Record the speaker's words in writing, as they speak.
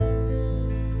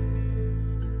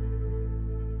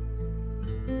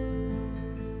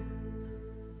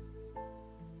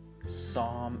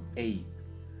Psalm 8.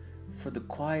 For the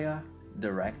choir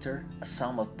director, a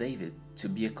psalm of David to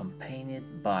be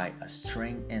accompanied by a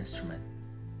string instrument.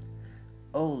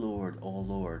 O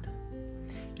Lord,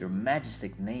 your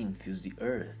majestic name fills the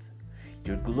earth.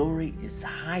 Your glory is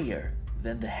higher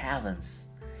than the heavens.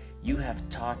 You have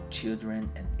taught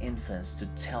children and infants to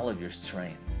tell of your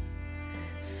strength,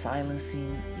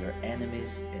 silencing your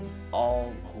enemies and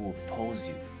all who oppose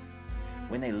you.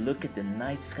 When I look at the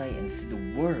night sky and see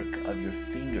the work of your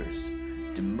fingers,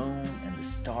 the moon and the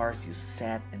stars you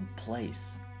set in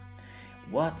place,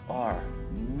 what are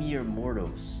mere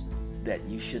mortals that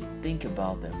you should think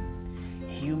about them,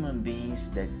 human beings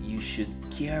that you should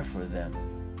care for them?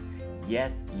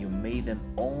 Yet you made them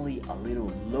only a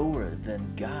little lower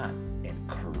than God and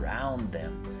crowned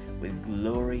them with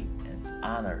glory and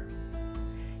honor.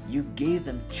 You gave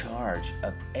them charge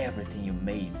of everything you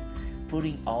made,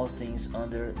 putting all things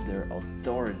under their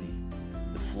authority,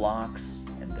 the flocks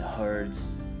and the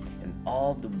herds, and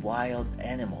all the wild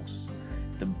animals,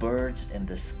 the birds in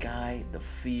the sky, the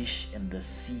fish in the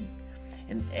sea,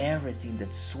 and everything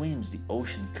that swims the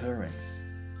ocean currents.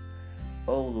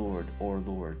 O Lord,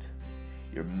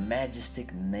 your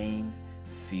majestic name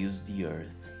fills the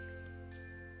earth.